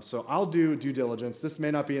 So I'll do due diligence. This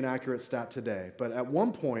may not be an accurate stat today, but at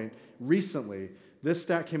one point, recently, this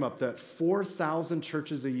stat came up that 4,000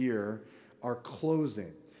 churches a year are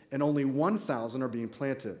closing, and only 1,000 are being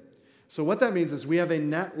planted. So what that means is we have a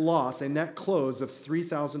net loss, a net close of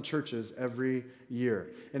 3,000 churches every year.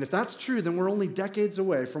 And if that's true, then we're only decades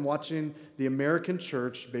away from watching the American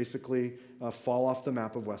church basically fall off the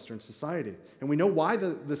map of Western society. And we know why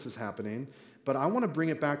this is happening, but I want to bring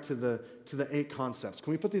it back to the 8 concepts.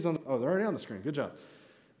 Can we put these on? Oh, they're already on the screen. Good job.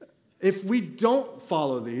 If we don't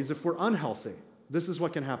follow these, if we're unhealthy, this is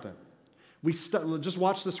what can happen. Just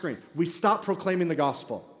watch the screen. We stop proclaiming the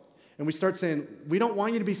gospel. And we start saying, we don't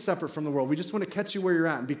want you to be separate from the world. We just want to catch you where you're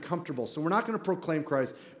at and be comfortable. So we're not going to proclaim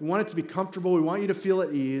Christ. We want it to be comfortable. We want you to feel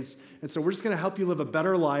at ease. And so we're just going to help you live a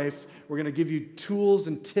better life. We're going to give you tools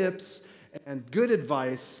and tips and good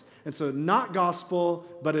advice. And so not gospel,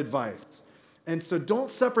 but advice. And so don't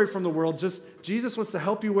separate from the world. Just Jesus wants to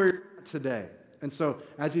help you where you're at today. And so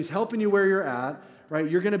as he's helping you where you're at, right,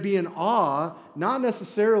 you're going to be in awe, not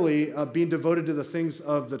necessarily being devoted to the things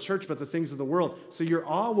of the church, but the things of the world. So your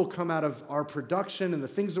awe will come out of our production and the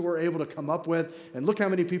things that we're able to come up with. And look how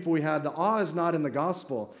many people we had. The awe is not in the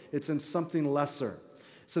gospel. It's in something lesser.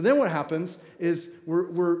 So then what happens is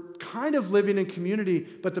we're kind of living in community,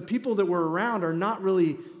 but the people that we're around are not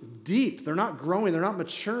really deep. They're not growing. They're not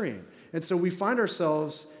maturing. And so we find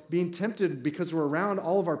ourselves being tempted because we're around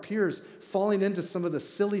all of our peers falling into some of the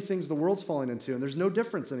silly things the world's falling into, and there's no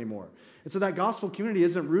difference anymore. And so that gospel community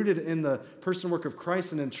isn't rooted in the person and work of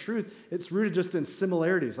Christ, and in truth, it's rooted just in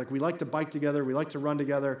similarities. Like we like to bike together, we like to run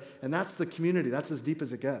together, and that's the community. That's as deep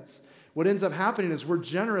as it gets. What ends up happening is we're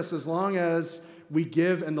generous as long as we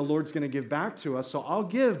give and the Lord's going to give back to us. So I'll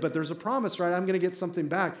give, but there's a promise, right? I'm going to get something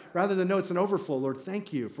back. Rather than, no, it's an overflow. Lord,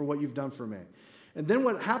 thank you for what you've done for me. And then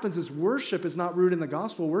what happens is worship is not rooted in the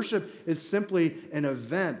gospel. Worship is simply an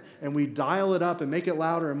event, and we dial it up and make it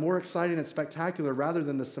louder and more exciting and spectacular rather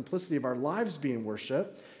than the simplicity of our lives being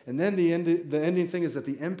worship. And then the ending thing is that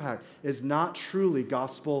the impact is not truly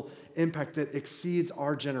gospel impact that exceeds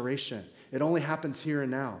our generation. It only happens here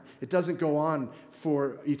and now. It doesn't go on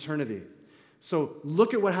for eternity. So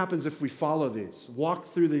look at what happens if we follow these. Walk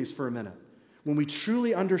through these for a minute. When we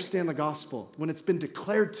truly understand the gospel, when it's been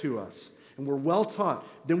declared to us, and we're well taught,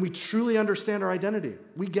 then we truly understand our identity.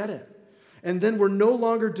 We get it. And then we're no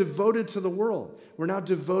longer devoted to the world. We're now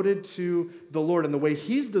devoted to the Lord and the way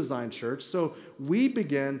he's designed church. So we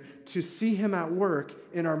begin to see him at work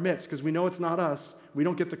in our midst because we know it's not us. We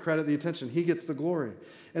don't get the credit, the attention. He gets the glory.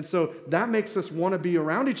 And so that makes us want to be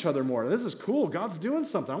around each other more. This is cool. God's doing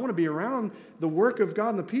something. I want to be around the work of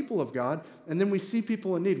God and the people of God. And then we see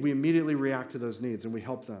people in need. We immediately react to those needs and we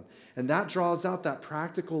help them. And that draws out that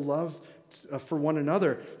practical love for one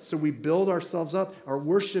another. So we build ourselves up. Our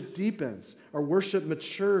worship deepens. Our worship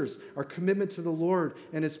matures. Our commitment to the Lord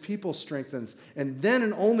and his people strengthens. And then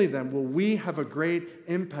and only then will we have a great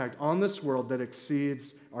impact on this world that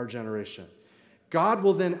exceeds our generation. God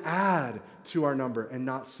will then add to our number and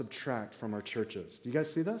not subtract from our churches. Do you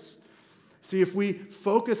guys see this? See, if we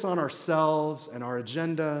focus on ourselves and our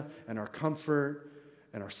agenda and our comfort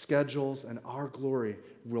and our schedules and our glory,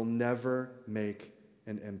 we'll never make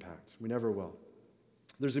an impact. We never will.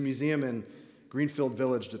 There's a museum in Greenfield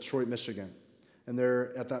Village, Detroit, Michigan. And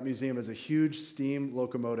there at that museum is a huge steam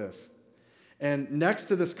locomotive. And next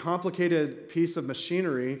to this complicated piece of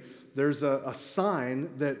machinery, there's a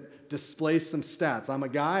sign that displays some stats. I'm a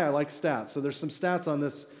guy, I like stats. So there's some stats on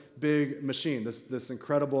this big machine, this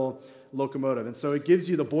incredible locomotive. And so it gives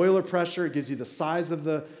you the boiler pressure, it gives you the size of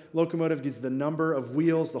the locomotive, it gives you the number of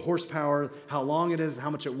wheels, the horsepower, how long it is, how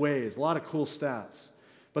much it weighs. A lot of cool stats.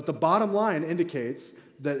 But the bottom line indicates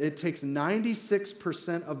that it takes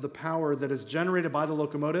 96% of the power that is generated by the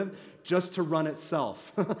locomotive just to run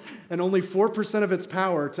itself, and only 4% of its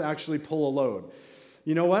power to actually pull a load.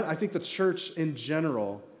 You know what? I think the church in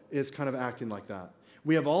general is kind of acting like that.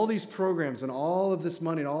 We have all these programs and all of this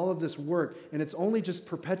money and all of this work, and it's only just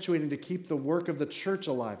perpetuating to keep the work of the church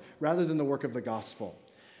alive rather than the work of the gospel.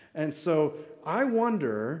 And so I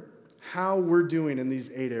wonder how we're doing in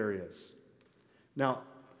these 8 areas. Now,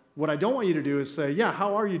 what I don't want you to do is say, yeah,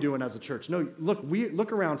 how are you doing as a church? No,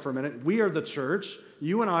 look around for a minute. We are the church.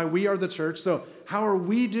 You and I, we are the church. So how are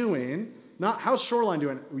we doing? Not how's Shoreline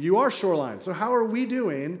doing? You are Shoreline. So how are we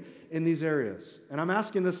doing in these areas? And I'm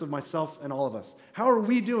asking this of myself and all of us. How are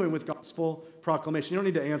we doing with gospel proclamation? You don't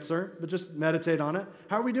need to answer, but just meditate on it.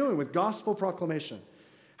 How are we doing with gospel proclamation?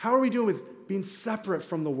 How are we doing with being separate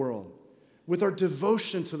from the world? With our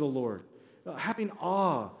devotion to the Lord? Having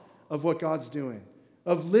awe of what God's doing?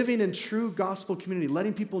 Of living in true gospel community,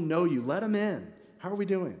 letting people know you, let them in. How are we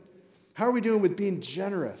doing? How are we doing with being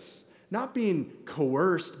generous? Not being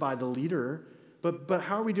coerced by the leader, but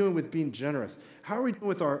how are we doing with being generous? How are we doing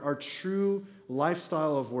with our true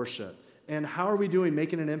lifestyle of worship? And how are we doing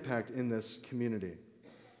making an impact in this community?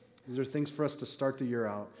 These are things for us to start the year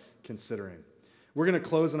out considering. We're going to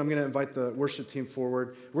close, and I'm going to invite the worship team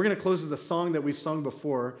forward. We're going to close with a song that we've sung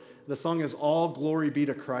before. The song is All Glory Be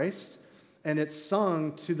to Christ. And it's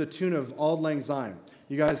sung to the tune of Auld Lang Syne.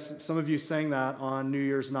 You guys, some of you sang that on New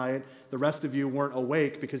Year's night. The rest of you weren't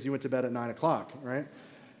awake because you went to bed at 9 o'clock, right?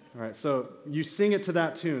 All right, so you sing it to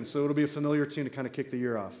that tune, so it'll be a familiar tune to kind of kick the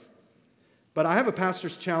year off. But I have a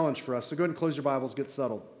pastor's challenge for us, so go ahead and close your Bibles, get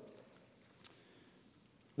settled.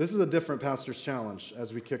 This is a different pastor's challenge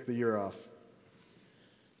as we kick the year off.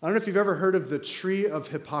 I don't know if you've ever heard of the tree of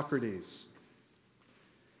Hippocrates.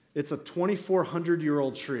 It's a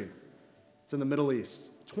 2,400-year-old tree. It's in the Middle East.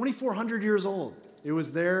 2,400 years old. It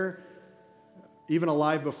was there even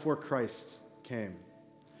alive before Christ came.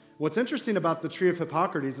 What's interesting about the tree of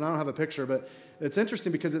Hippocrates, and I don't have a picture, but it's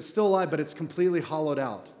interesting because it's still alive, but it's completely hollowed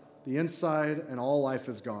out. The inside and all life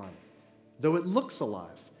is gone, though it looks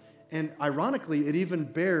alive. And ironically, it even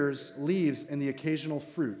bears leaves and the occasional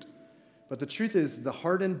fruit. But the truth is, the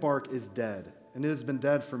hardened bark is dead, and it has been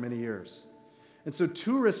dead for many years. And so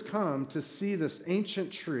tourists come to see this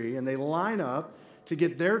ancient tree, and they line up to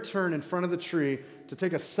get their turn in front of the tree to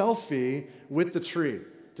take a selfie with the tree,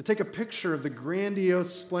 to take a picture of the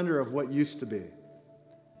grandiose splendor of what used to be.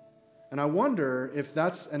 And I wonder if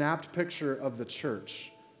that's an apt picture of the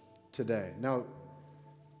church today. Now,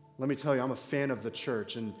 let me tell you, I'm a fan of the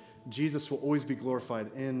church, and Jesus will always be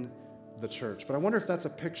glorified in the church. But I wonder if that's a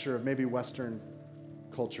picture of maybe Western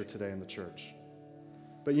culture today in the church.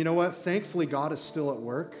 But you know what? Thankfully, God is still at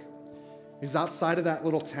work. He's outside of that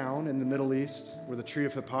little town in the Middle East where the tree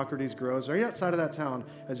of Hippocrates grows. Right outside of that town,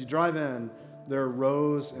 as you drive in, there are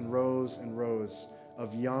rows and rows and rows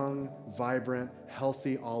of young, vibrant,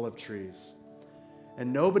 healthy olive trees.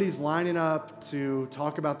 And nobody's lining up to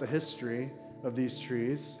talk about the history of these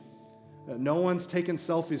trees. No one's taking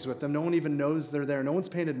selfies with them. No one even knows they're there. No one's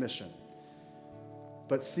paying admission.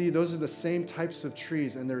 But see, those are the same types of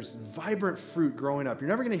trees, and there's vibrant fruit growing up. You're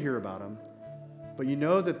never going to hear about them, but you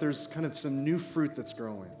know that there's kind of some new fruit that's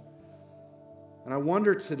growing. And I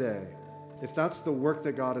wonder today if that's the work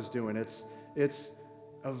that God is doing. It's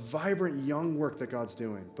a vibrant young work that God's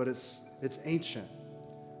doing, but it's ancient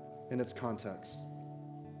in its context.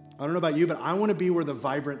 I don't know about you, but I want to be where the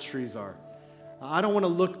vibrant trees are. I don't want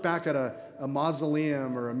to look back at a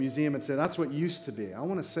mausoleum or a museum and say, that's what used to be. I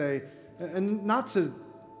want to say, and not to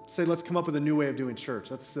say, let's come up with a new way of doing church.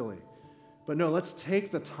 That's silly. But no, let's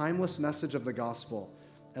take the timeless message of the gospel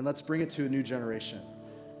and let's bring it to a new generation.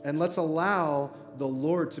 And let's allow the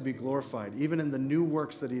Lord to be glorified, even in the new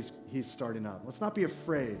works that he's starting up. Let's not be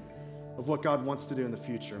afraid of what God wants to do in the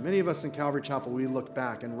future. Many of us in Calvary Chapel, we look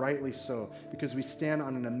back, and rightly so, because we stand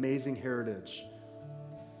on an amazing heritage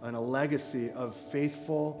and a legacy of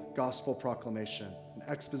faithful gospel proclamation, an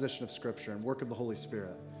exposition of Scripture, and work of the Holy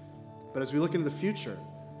Spirit. But as we look into the future,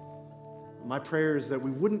 my prayer is that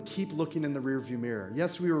we wouldn't keep looking in the rearview mirror.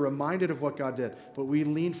 Yes, we were reminded of what God did, but we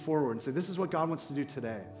lean forward and say, this is what God wants to do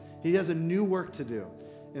today. He has a new work to do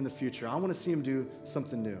in the future. I want to see him do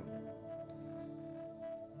something new.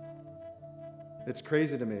 It's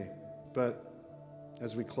crazy to me, but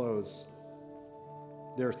as we close,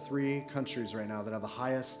 there are 3 countries right now that have the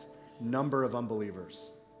highest number of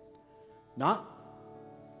unbelievers. Not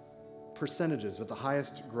percentages, but the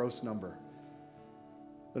highest gross number.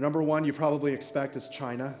 The number one you probably expect is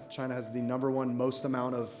China. China has the number one most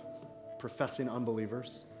amount of professing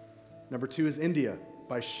unbelievers. Number 2 is India.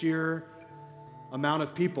 By sheer amount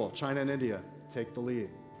of people, China and India take the lead.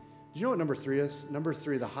 Do you know what number 3 is? Number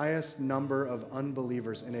 3, the highest number of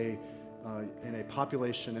unbelievers in a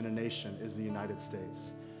population, in a nation, is the United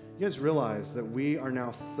States. You guys realize that we are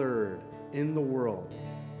now 3rd in the world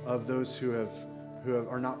of those who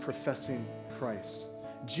are not professing Christ.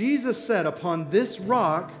 Jesus said, upon this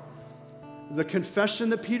rock, the confession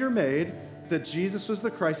that Peter made, that Jesus was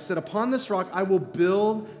the Christ, said, upon this rock I will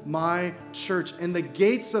build my church, and the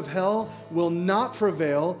gates of hell will not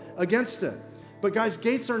prevail against it. But guys,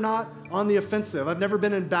 gates are not on the offensive. I've never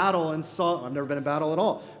been in battle I've never been in battle at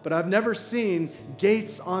all, but I've never seen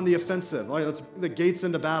gates on the offensive. All right, let's bring the gates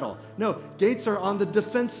into battle. No, gates are on the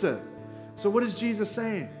defensive. So what is Jesus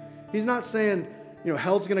saying? He's not saying,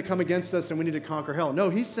 hell's going to come against us and we need to conquer hell. No,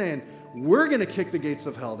 he's saying we're going to kick the gates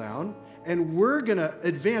of hell down and we're going to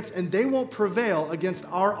advance and they won't prevail against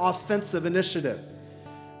our offensive initiative.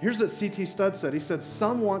 Here's what C.T. Studd said. He said,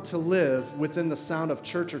 some want to live within the sound of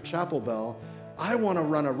church or chapel bell. I want to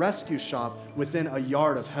run a rescue shop within a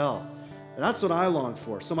yard of hell. And that's what I long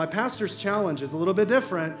for. So my pastor's challenge is a little bit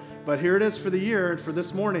different, but here it is for the year and for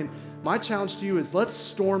this morning. My challenge to you is let's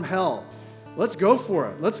storm hell. Let's go for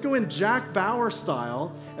it. Let's go in Jack Bauer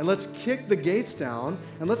style and let's kick the gates down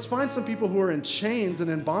and let's find some people who are in chains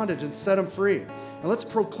and in bondage and set them free. And let's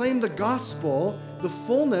proclaim the gospel, the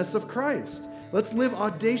fullness of Christ. Let's live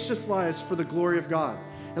audacious lives for the glory of God.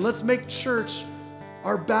 And let's make church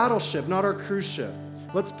our battleship, not our cruise ship.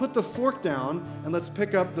 Let's put the fork down and let's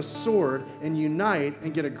pick up the sword and unite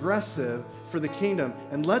and get aggressive for the kingdom.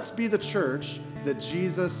 And let's be the church that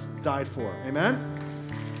Jesus died for. Amen?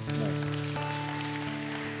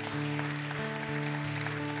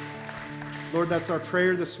 Lord, that's our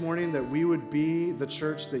prayer this morning, that we would be the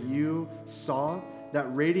church that you saw,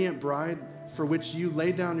 that radiant bride for which you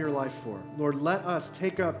laid down your life for. Lord, let us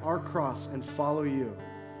take up our cross and follow you.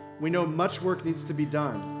 We know much work needs to be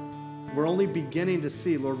done. We're only beginning to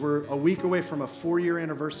see, Lord, we're a week away from a 4-year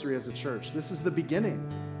anniversary as a church. This is the beginning.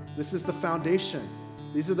 This is the foundation.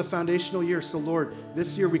 These are the foundational years. So, Lord,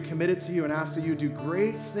 this year we commit it to you and ask that you do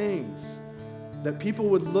great things, that people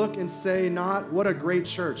would look and say, not what a great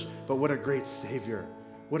church, but what a great Savior,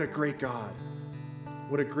 what a great God,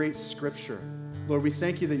 what a great Scripture. Lord, we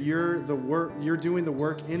thank you that you're doing the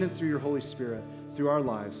work in and through your Holy Spirit, through our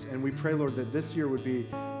lives. And we pray, Lord, that this year would be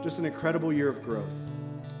just an incredible year of growth.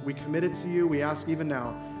 We commit it to you. We ask even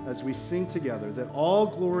now, as we sing together, that all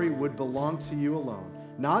glory would belong to you alone.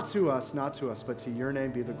 Not to us, but to your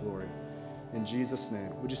name be the glory. In Jesus'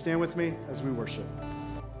 name. Would you stand with me as we worship?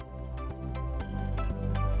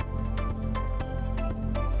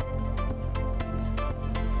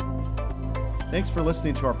 Thanks for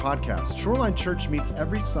listening to our podcast. Shoreline Church meets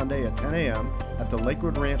every Sunday at 10 a.m. at the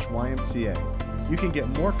Lakewood Ranch YMCA. You can get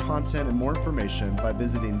more content and more information by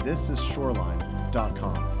visiting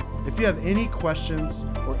thisisshoreline.com. If you have any questions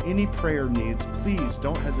or any prayer needs, please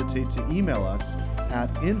don't hesitate to email us at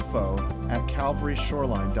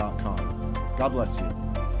info@calvaryshoreline.com. God bless you.